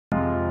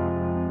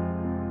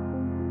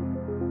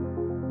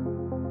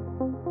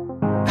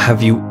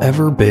Have you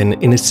ever been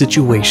in a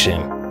situation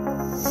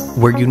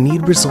where you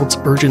need results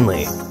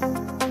urgently,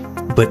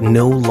 but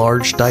no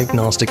large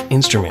diagnostic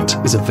instrument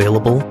is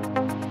available?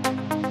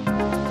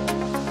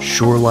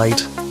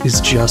 Surelite is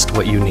just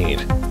what you need.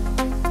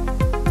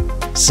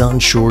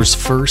 Sansure's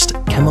first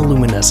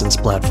chemiluminescence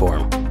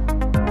platform.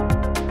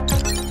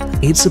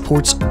 It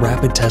supports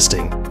rapid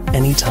testing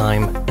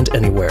anytime and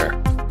anywhere.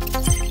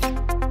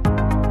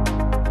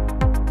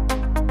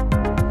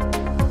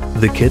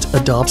 The kit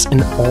adopts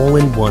an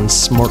all-in-one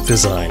smart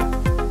design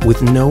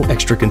with no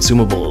extra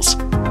consumables.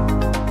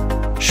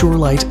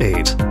 Surelite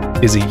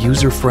 8 is a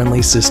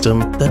user-friendly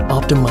system that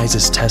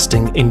optimizes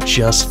testing in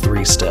just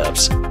 3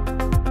 steps.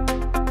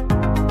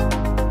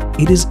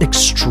 It is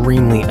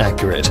extremely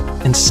accurate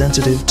and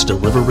sensitive to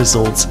deliver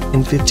results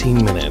in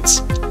 15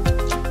 minutes.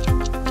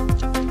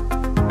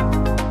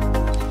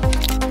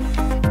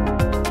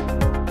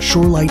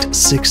 Surelite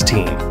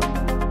 16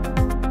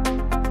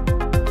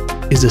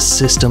 is a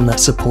system that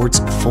supports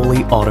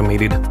fully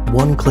automated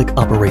one-click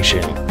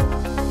operation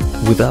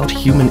without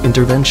human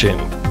intervention,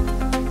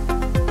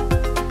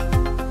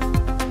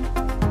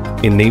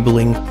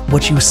 enabling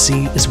what you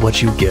see is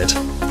what you get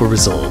for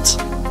results.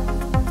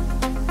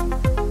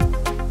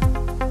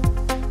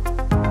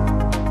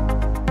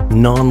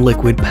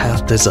 Non-liquid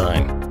path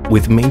design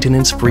with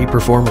maintenance-free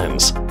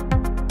performance.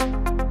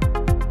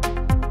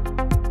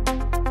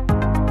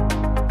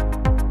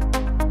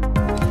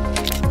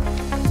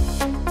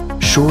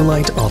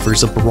 Surelite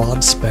offers a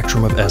broad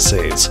spectrum of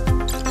assays,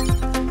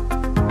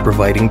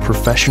 providing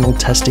professional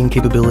testing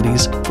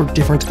capabilities for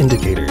different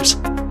indicators.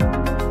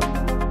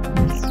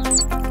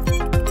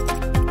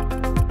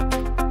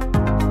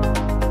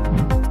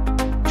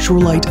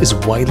 Surelite is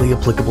widely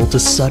applicable to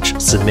such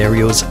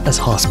scenarios as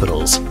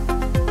hospitals,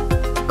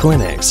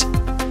 clinics,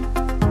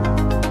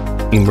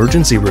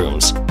 emergency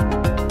rooms,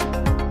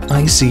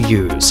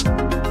 ICUs,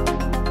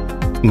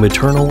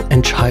 maternal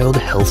and child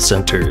health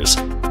centers,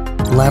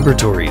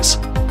 laboratories,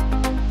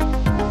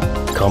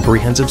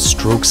 comprehensive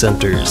stroke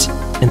centers,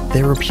 and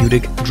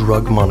therapeutic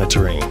drug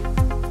monitoring.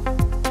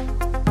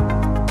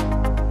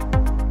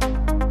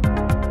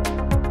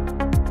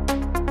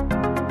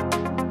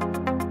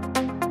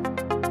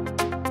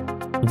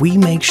 We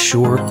make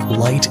sure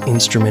light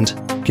instrument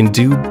can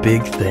do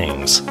big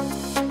things.